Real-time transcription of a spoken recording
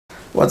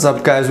What's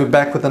up, guys? We're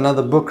back with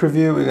another book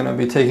review. We're going to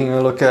be taking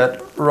a look at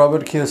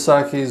Robert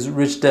Kiyosaki's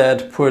Rich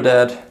Dad, Poor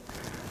Dad.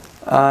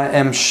 I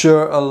am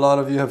sure a lot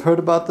of you have heard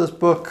about this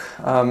book.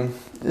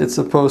 It's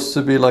supposed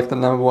to be like the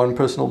 #1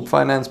 personal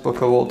finance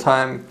book of all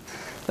time.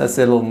 That's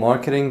their little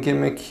marketing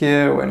gimmick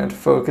here when it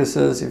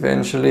focuses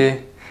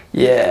eventually.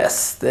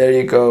 Yes, there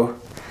you go.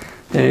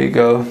 There you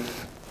go.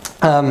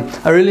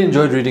 I really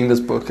enjoyed reading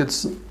this book. It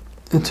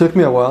took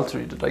me a while to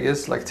read it, I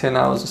guess like 10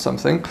 hours or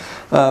something.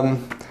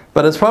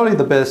 But it's probably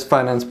the best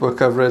finance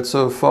book I've read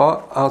so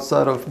far,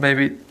 outside of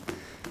maybe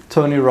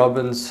Tony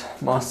Robbins'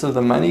 Master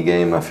the Money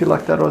Game. I feel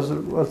like that was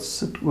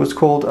what it was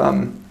called.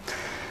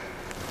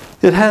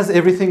 It has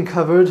everything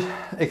covered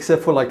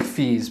except for like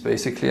fees,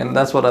 basically, and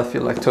that's what I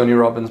feel like Tony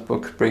Robbins'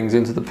 book brings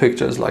into the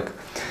picture, is like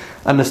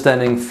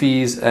understanding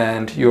fees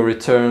and your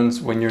returns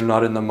when you're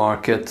not in the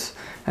market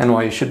and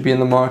why you should be in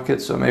the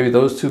market. So maybe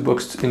those two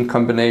books in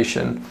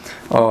combination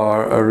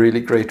are a really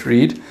great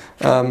read.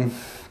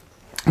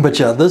 But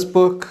yeah, this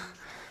book,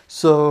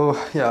 so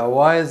yeah,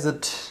 why does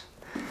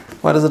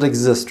it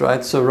exist,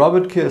 right? So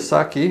Robert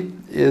Kiyosaki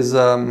is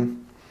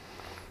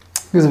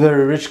he's a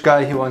very rich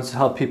guy. He wants to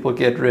help people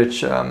get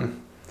rich.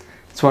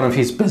 It's one of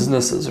his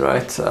businesses,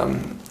 right?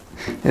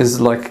 Is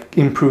like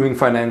improving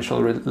financial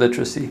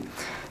literacy.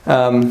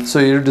 So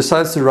he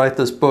decides to write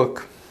this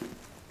book,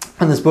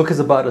 and this book is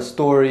about a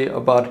story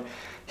about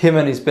him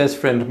and his best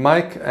friend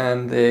Mike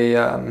and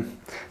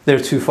their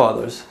two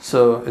fathers.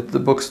 So the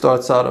book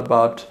starts out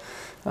about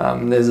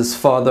there's this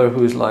father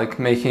who's like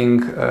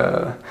making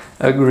a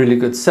really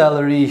good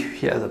salary.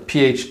 He has a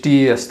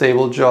PhD, a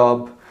stable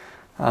job,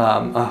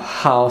 a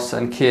house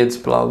and kids,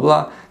 blah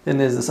blah. Then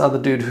there's this other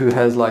dude who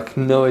has like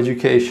no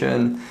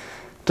education,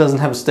 doesn't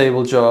have a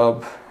stable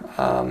job,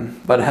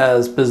 but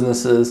has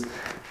businesses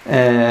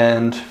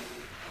and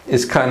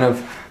is kind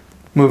of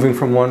moving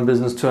from one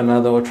business to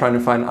another or trying to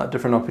find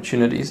different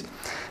opportunities.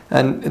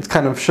 And it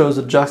kind of shows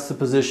a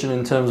juxtaposition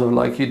in terms of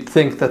like, you'd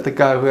think that the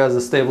guy who has a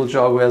stable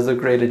job, who has a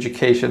great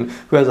education,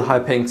 who has a high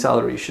paying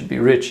salary should be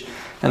rich.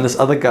 And this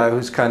other guy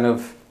who's kind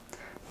of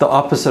the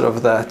opposite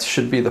of that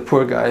should be the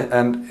poor guy.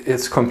 And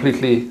it's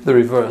completely the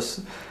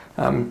reverse.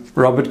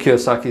 Robert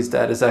Kiyosaki's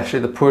dad is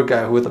actually the poor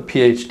guy with a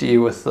PhD,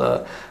 with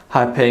a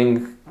high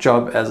paying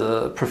job as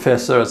a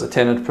professor, as a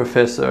tenured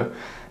professor.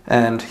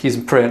 And his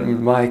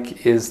friend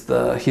Mike is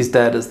his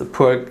dad is the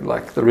poor,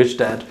 like the rich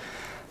dad,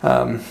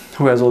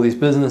 who has all these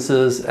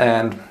businesses,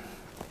 and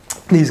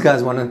these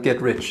guys want to get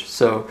rich.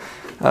 So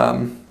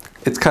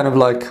it's kind of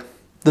like,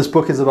 this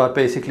book is about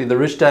basically the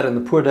rich dad and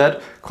the poor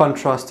dad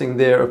contrasting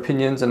their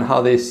opinions and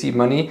how they see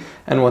money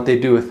and what they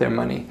do with their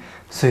money.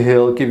 So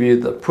he'll give you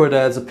the poor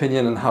dad's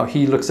opinion and how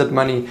he looks at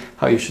money,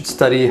 how you should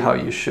study, how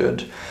you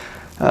should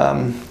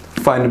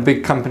find a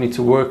big company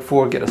to work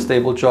for, get a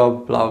stable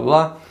job, blah blah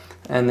blah.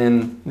 And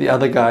then the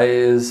other guy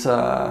is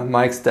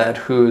Mike's dad,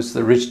 who's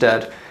the rich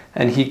dad,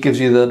 and he gives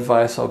you the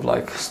advice of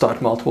like,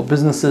 start multiple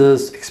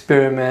businesses,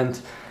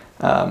 experiment,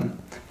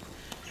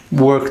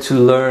 work to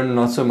learn,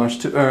 not so much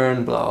to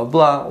earn, blah, blah,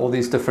 blah, all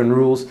these different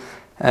rules.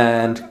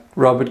 And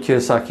Robert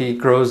Kiyosaki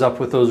grows up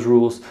with those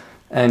rules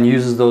and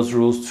uses those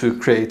rules to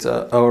create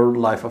a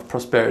life of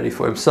prosperity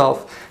for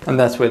himself. And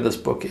that's where this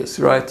book is,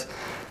 right?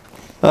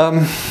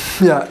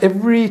 Yeah,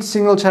 every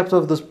single chapter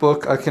of this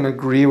book I can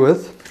agree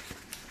with,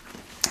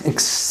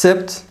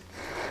 except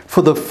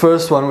for the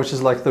first one, which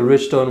is like the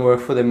rich don't work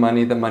for their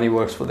money, the money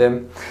works for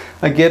them.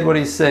 I get what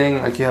he's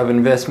saying, like you have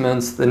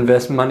investments,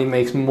 money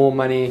makes more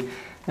money,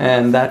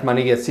 and that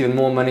money gets even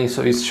more money.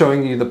 So he's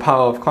showing you the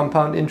power of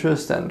compound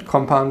interest and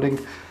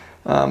compounding.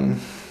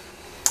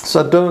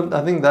 So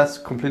I think that's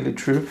completely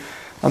true.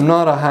 I'm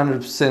not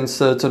 100%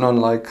 certain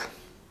on like,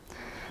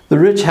 the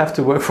rich have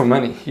to work for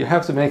money. You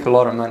have to make a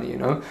lot of money, you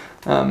know.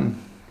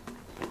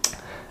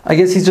 I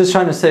guess he's just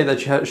trying to say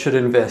that you should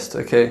invest,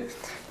 okay?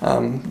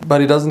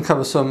 But he doesn't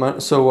cover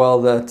so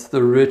well that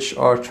the rich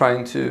are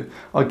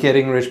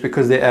getting rich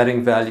because they're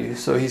adding value.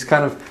 So he's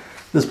kind of,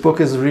 this book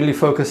is really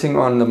focusing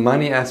on the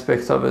money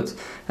aspect of it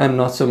and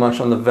not so much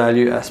on the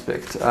value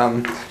aspect.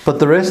 But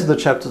the rest of the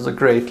chapters are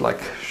great.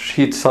 Like,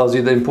 he tells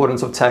you the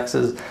importance of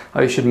taxes,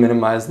 how you should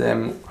minimize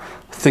them,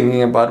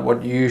 thinking about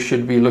what you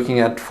should be looking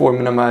at for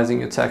minimizing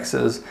your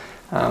taxes.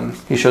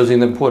 He shows you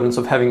the importance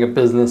of having a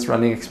business,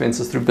 running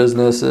expenses through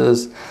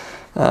businesses,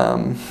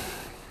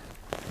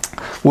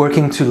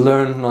 working to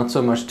learn, not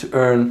so much to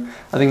earn.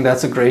 I think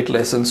that's a great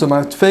lesson. So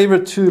my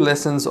favorite two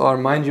lessons are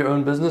mind your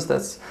own business.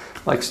 That's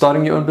like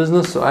starting your own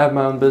business. So I have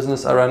my own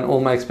business. I run all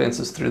my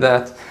expenses through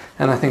that.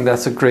 And I think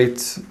that's a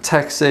great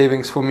tax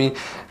savings for me.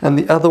 And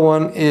the other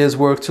one is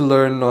work to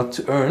learn, not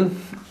to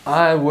earn.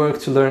 I work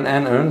to learn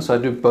and earn, so I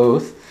do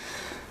both.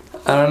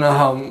 I don't know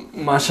how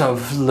much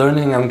of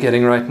learning I'm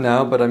getting right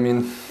now, but I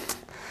mean,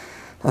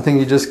 I think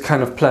you just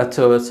kind of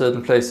plateau at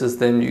certain places,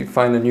 then you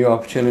find a new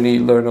opportunity,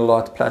 learn a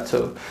lot,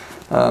 plateau.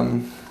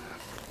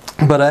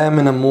 But I am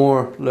in a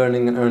more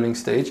learning and earning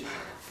stage.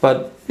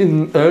 But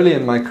early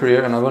in my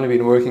career, and I've only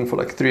been working for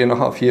like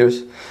 3.5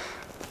 years,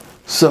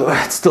 so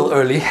it's still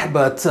early,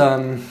 but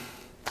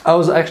I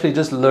was actually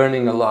just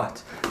learning a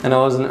lot and I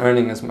wasn't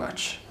earning as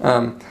much.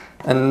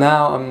 and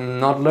now I'm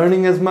not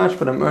learning as much,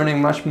 but I'm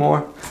earning much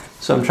more.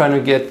 So I'm trying to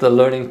get the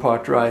learning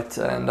part right,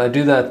 and I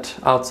do that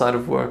outside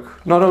of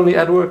work, not only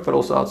at work but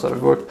also outside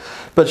of work.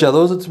 But yeah,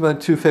 those are my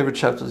two favorite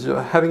chapters: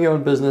 having your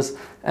own business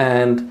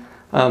and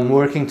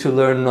working to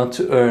learn, not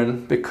to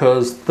earn,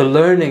 because the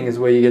learning is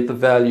where you get the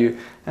value,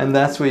 and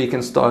that's where you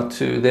can start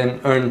to then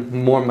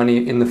earn more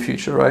money in the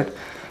future, right?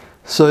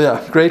 So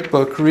yeah, great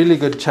book, really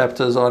good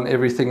chapters on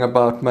everything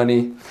about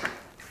money.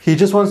 He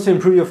just wants to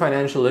improve your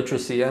financial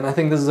literacy, and I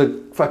think this is a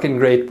fucking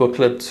great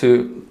booklet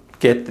to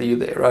get you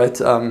there, right?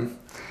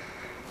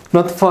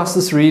 Not the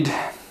fastest read.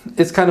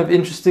 It's kind of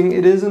interesting.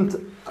 It isn't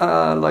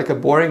like a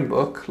boring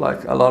book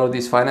like a lot of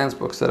these finance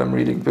books that I'm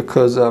reading,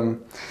 because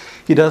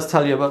he does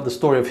tell you about the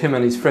story of him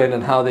and his friend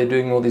and how they're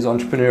doing all these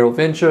entrepreneurial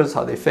ventures,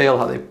 how they fail,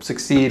 how they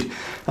succeed,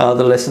 the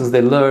lessons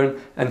they learn,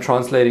 and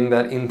translating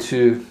that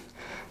into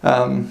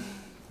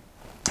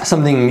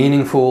something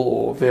meaningful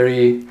or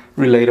very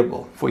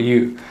relatable for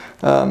you.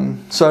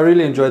 So I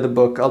really enjoyed the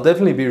book. I'll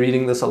definitely be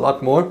reading this a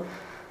lot more.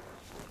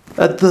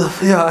 I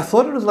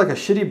thought it was like a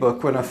shitty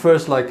book when I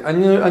first, like, I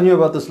knew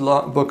about this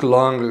book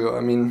long ago.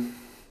 I mean,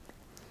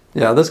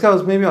 yeah, this guy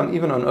was maybe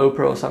even on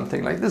Oprah or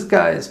something. Like, this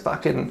guy is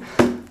fucking,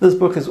 this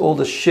book is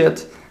old as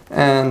shit.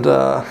 And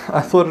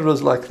I thought it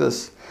was like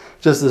this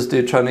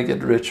dude trying to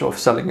get rich off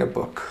selling a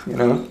book, you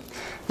know.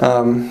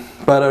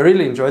 But I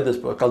really enjoyed this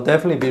book. I'll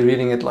definitely be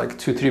reading it like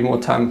 2-3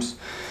 more times,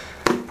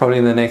 probably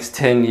in the next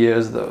 10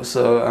 years though.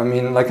 So I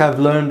mean, like, I've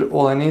learned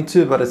all I need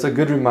to, but it's a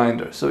good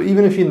reminder. So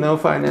even if you know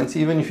finance,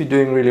 even if you're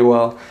doing really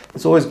well,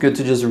 it's always good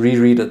to just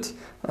reread it.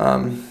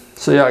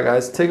 So yeah,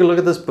 guys, take a look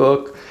at this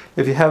book.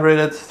 If you have read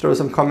it, throw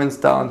some comments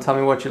down, tell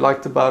me what you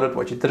liked about it,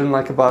 what you didn't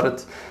like about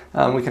it.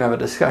 We can have a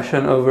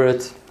discussion over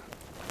it.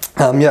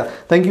 Yeah,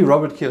 thank you,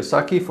 Robert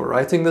Kiyosaki, for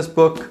writing this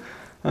book.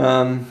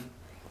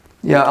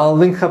 Yeah, I'll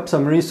link up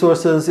some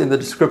resources in the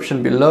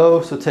description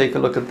below, so take a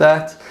look at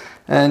that.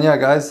 And yeah,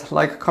 guys,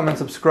 like, comment,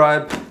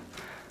 subscribe.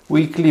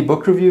 Weekly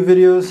book review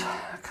videos,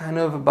 kind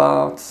of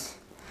about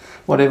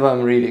whatever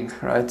I'm reading,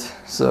 right?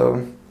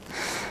 So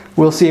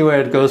we'll see where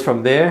it goes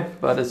from there,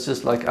 but it's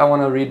just like, I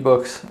want to read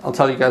books. I'll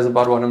tell you guys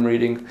about what I'm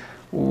reading,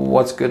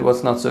 what's good,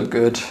 what's not so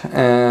good,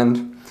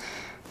 and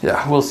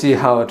yeah, we'll see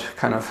how it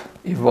kind of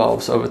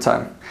evolves over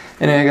time.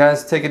 Anyway,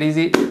 guys, take it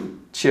easy.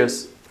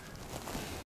 Cheers.